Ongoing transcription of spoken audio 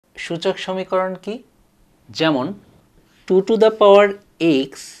সূচক সমীকরণ কি? যেমন 2 to the power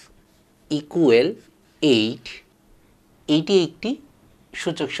x equal 8, এটি একটি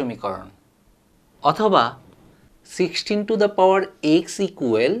সূচক সমীকরণ। অথবা 16 to the power x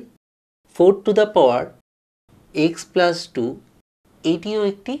equal 4 to the power x plus 2, এটিও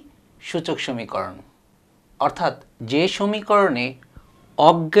একটি সূচক সমীকরণ। অর্থাৎ যে সমীকরণে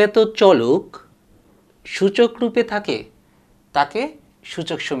অজ্ঞাত চলক সূচক রূপে থাকে তাকে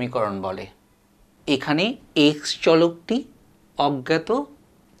সূচক সমীকরণ বলে। এখানে x চলকটি অজ্ঞাত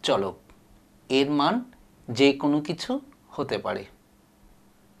চলক, এর মান যে কোনো কিছু হতে পারে।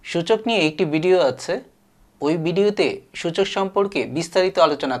 সূচক নিয়ে একটি ভিডিও আছে, ওই ভিডিওতে সূচক সম্পর্কে বিস্তারিত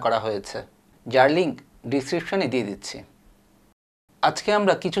আলোচনা করা হয়েছে, যার লিঙ্ক ডিসক্রিপশনে দিয়ে দিচ্ছি। আজকে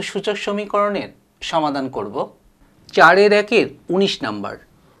আমরা কিছু সূচক সমীকরণের সমাধান করব। 4 এর 1 19 number,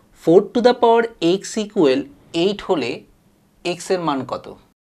 4 to the power x equal 8 হলে x এর মান কত?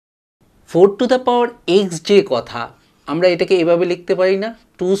 4 টু দ্য পাওয়ার x যে কথা, আমরা এটাকে এভাবে লিখতে পারি না?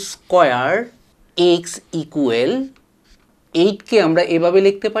 2 স্কয়ার x ইকুয়াল 8কে আমরা এভাবে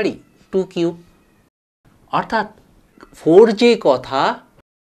লিখতে পারি 2 কিউব। অর্থাৎ 4 যে কথা,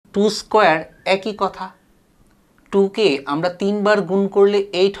 2 স্কয়ার একই কথা। 2কে আমরা 3 বার গুণ করলে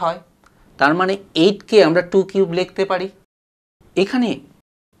 8 হয়, তার মানে 8কে আমরা 2 কিউব লিখতে পারি। এখানে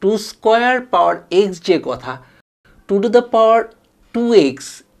 2 স্কয়ার পাওয়ার x যে কথা, 2 to the power 2x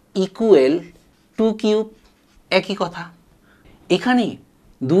equal 2 cube, একই কথা। এখানে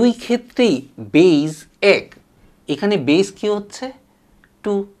দুই ক্ষেত্রেই বেস এক, এখানে বেস কি হচ্ছে?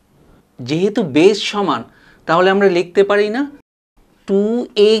 2। যেহেতু বেস সমান, তাহলে আমরা লিখতে পারি না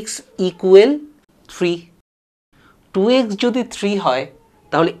 2x ইকুয়াল 3। 2x যদি 3 হয়,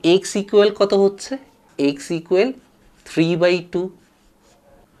 তাহলে x ইকুয়াল কত হচ্ছে? x equal 3/2।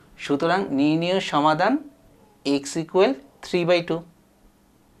 সুতরাং নির্ণেয় সমাধান x ইকুয়াল 3/2।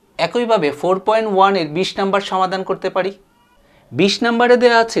 একইভাবে 4.1 এর 20 নাম্বার সমাধান করতে পারি। 20 নাম্বারে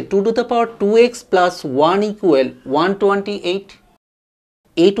দেওয়া আছে 2 to the power 2x plus 1 equal 128।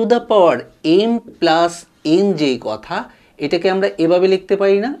 a to the power m plus n যে কথা, এটাকে আমরা এভাবে লিখতে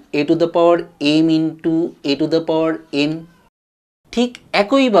পারি না? a to the power m into a to the power n। ঠিক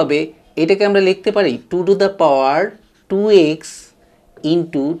একইভাবে এটাকে আমরা লিখতে পারি 2 to the power 2x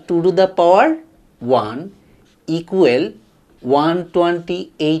into 2 to the power 1 equal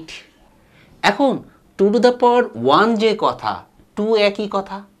 128। এখন 2 টু দ্য পাওয়ার 1 যে কথা, 2 একই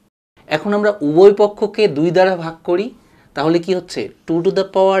কথা। এখন আমরা উভয় পক্ষকে 2 দ্বারা ভাগ করি, তাহলে কি হচ্ছে? 2 to the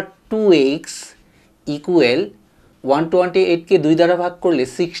power 2x equal 128কে 2 দ্বারা ভাগ করলে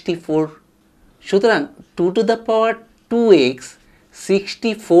 64। সুতরাং 2 টু দ্য পাওয়ার 2x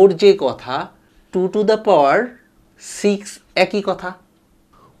 64 যে কথা, 2 টু দ্য পাওয়ার 6 একই কথা।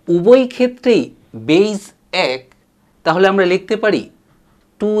 উভয় ক্ষেত্রেই বেস এক, তাহলে আমরা লিখতে পারি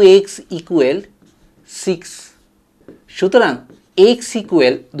 2x ইকুয়াল 6। সুতরাং x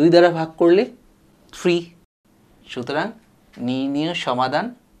ইকুয়াল 2 দ্বারা ভাগ করলে 3। সুতরাং নির্ণেয় সমাধান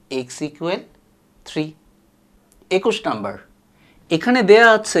x ইকুয়াল 3। 21 নাম্বার, এখানে দেয়া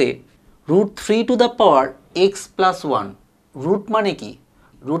আছে √3 to the power x plus 1। Root মানে কি?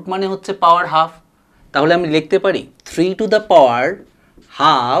 রুট মানে হচ্ছে পাওয়ার হাফ, তাহলে আমি লিখতে পারি 3 to the power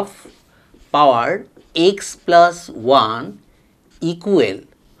half power x plus 1 equal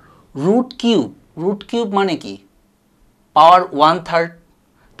root cube. Root cube মানে কি? পাওয়ার 1/3,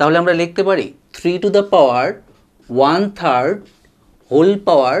 তাহলে আমরা লিখতে পারি 3 to the power 1/3 whole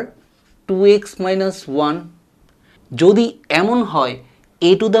power 2x minus 1। যদি এমন হয়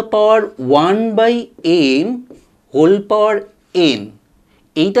a to the power 1/m whole power n,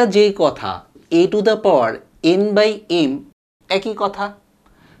 এইটা যে কথা, a to the power n/m একই কথা,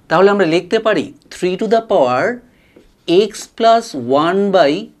 তাহলে আমরা লিখতে পারি 3 to the power x plus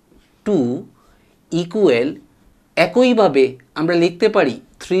 1/2 equal, একইভাবে আমরা লিখতে পারি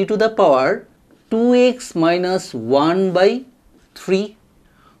 3 to the power 2x minus 1/3।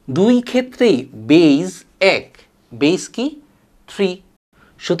 দুই ক্ষেত্রেই বেস এক, বেস কি? 3।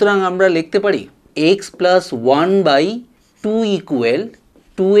 সুতরাং আমরা লিখতে পারি x plus 1/2 equal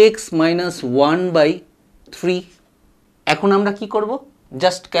 2x minus 1/3। এখন আমরা কি করব?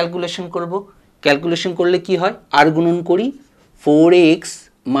 জাস্ট ক্যালকুলেশন করব। ক্যালকুলেশন করলে কি হয়? আর গুণন করি, 4x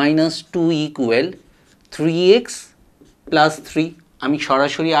minus 2 equal 3x plus 3। আমি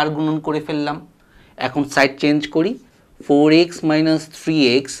সরাসরি আর গুণন করে ফেললাম। এখন সাইড চেঞ্জ করি, 4x minus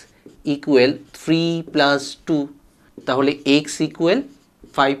 3x equal 3 plus 2, তাহলে x ইকুয়াল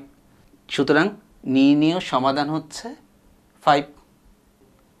 5। সুতরাং নির্ণেয় সমাধান হচ্ছে 5।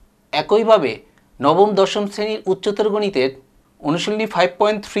 একইভাবে নবম-দশম শ্রেণীর উচ্চতর গণিতের অনুশীলনী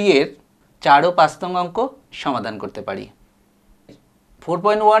 5.3 এর 4 ও 5 নং অঙ্ক সমাধান করতে পারি।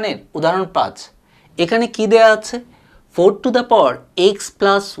 4.1 এর উদাহরণ 5 এখানে কি দেয়া আছে 4 to the power x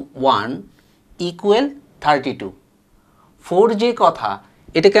plus 1 equal 32 4 যে কথা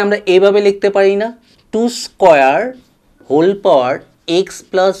এটাকে আমরা এভাবে লিখতে পারি না 2 স্কয়ার হোল পাওয়ার x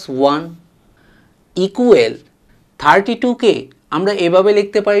প্লাস 1 ইকুয়াল 32 কে আমরা এভাবে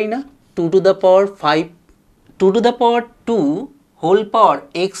লিখতে পারি না 2 to the power 5 2 to the power 2 whole power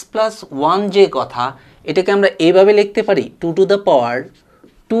x plus 1 যে কথা এটাকে আমরা এভাবে লিখতে পারি 2 টু দ্য পাওয়ার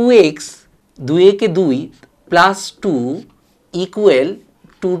 2x 2 একে 2 plus 2 equal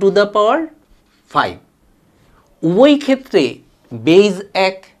 2 to the power 5 উভয় ক্ষেত্রে বেজ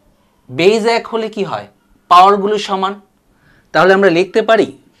 1 হলে কি হয় পাওয়ারগুলো সমান তাহলে আমরা লিখতে পারি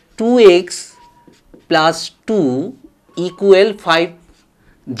 2x প্লাস 2 ইকুয়াল 5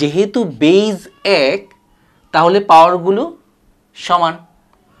 যেহেতু বেজ 1 তাহলে পাওয়ারগুলো সমান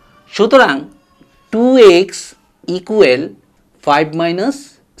সুতরাং 2x equal 5 minus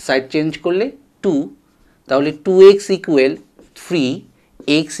side change করলে 2 তাহলে 2x ইকুয়াল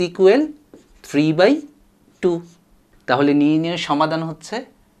 3 x ইকুয়াল 3/2 তাহলে নির্ণয় সমাধান হচ্ছে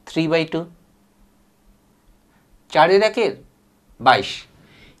 3/2 4 এর 22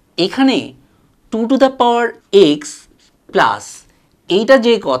 এখানে 2 to the power x plus এইটা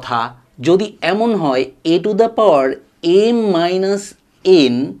যে কথা যদি এমন হয় a to the power m minus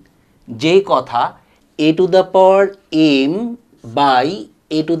n যে কথা a to the power m by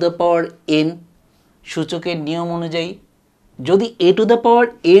a to the power n সূচকের নিয়ম অনুযায়ী যদি a to the power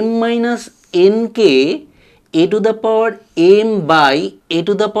m minus n K a to the power m by a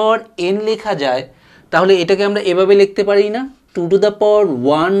to the power n লেখা যায় তাহলে এটাকে আমরা এভাবে লিখতে পারি না 2 to the power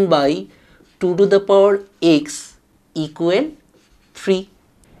 1 by 2 to the power x equal 3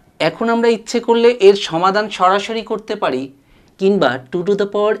 এখন আমরা ইচ্ছে করলে এর সমাধান সরাসরি করতে পারি কিংবা 2 টু দ্য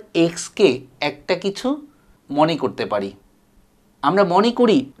পাওয়ার x কে একটা কিছু মনে করতে পারি আমরা মনে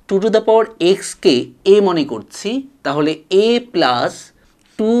করি 2 to the power x K a মনে করছি তাহলে a প্লাস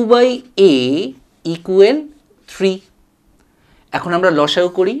 2/a ইকুয়াল 3 এখন আমরা লসাগু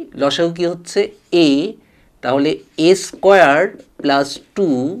করি লসাগু কি হচ্ছে a তাহলে a স্কয়ার প্লাস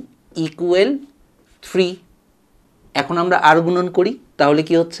 2 ইকুয়াল 3 এখন আমরা আর গুণন করি তাহলে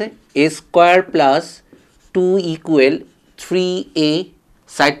কি হচ্ছে a square plus 2 equal 3a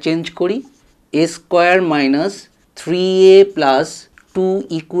side change করি a square minus 3a plus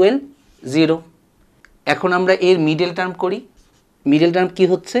 2 equal 0 এখন আমরা এর মিডল টার্ম করি মিডল টার্ম কি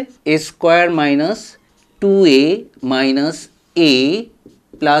হচ্ছে a square minus 2a minus a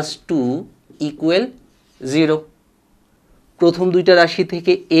plus 2 equal 0 প্রথম দুইটা রাশি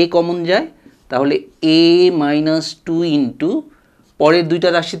থেকে a কমন যায় তাহলে a মাইনাস 2 ইন্টু পরের দুইটা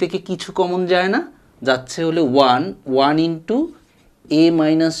রাশি থেকে কিছু কমন যায় না যাচ্ছে হলে 1 ইন্টু a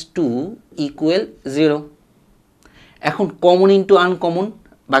মাইনাস 2 ইকুয়াল 0 এখন কমন ইন্টু আনকমন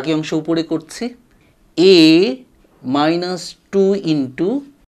বাকি অংশ উপরে করছি a minus 2 into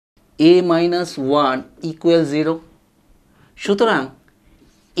a minus 1 equal 0 সুতরাং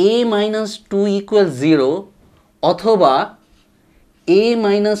a মাইনাস 2 ইকুয়াল 0 অথবা a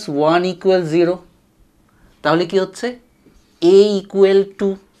মাইনাস 1 ইকুয়াল 0 তাহলে কি হচ্ছে a ইকুয়াল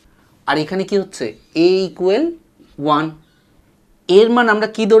 2 আর এখানে কি হচ্ছে a ইকুয়াল 1 এর মান আমরা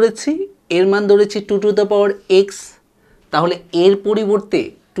কি ধরেছি এর মান ধরেছি 2 টু দ্য পাওয়ার x তাহলে এর পরিবর্তে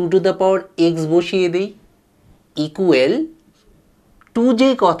 2 টু দ্য পাওয়ার x বসিয়ে দেই ইকুয়াল 2 যে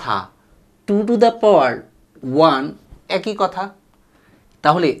কথা 2 টু দ্য পাওয়ার 1 একই কথা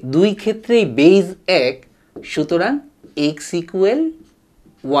তাহলে দুই ক্ষেত্রেই বেজ 1 সুতরাং x ইকুয়াল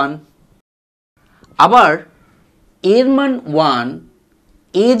 1 আবার এর মান 1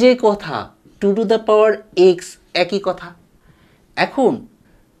 এ যে কথা 2 টু দ্য পাওয়ার x একই কথা এখন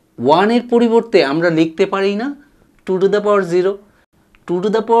 1 এর পরিবর্তে আমরা লিখতে পারি না 2 to the power 0 2 to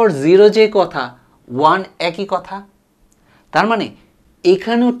the power 0 যে কথা 1 একই কথা তার মানে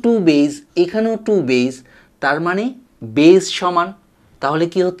এখানেও 2 বেজ এখানেও 2 বেজ তার মানে বেজ সমান তাহলে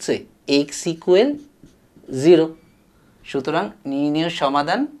কি হচ্ছে x ইকুয়াল 0 সুতরাং নির্ণয়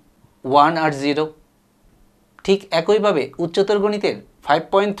সমাধান 1 আর 0 ঠিক একইভাবে উচ্চতর গণিতের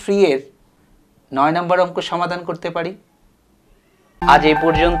 5.3 এর 9 নম্বর অঙ্ক সমাধান করতে পারি আজ এই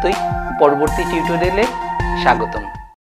পর্যন্তই পরবর্তী টিউটোরিয়ালে স্বাগতম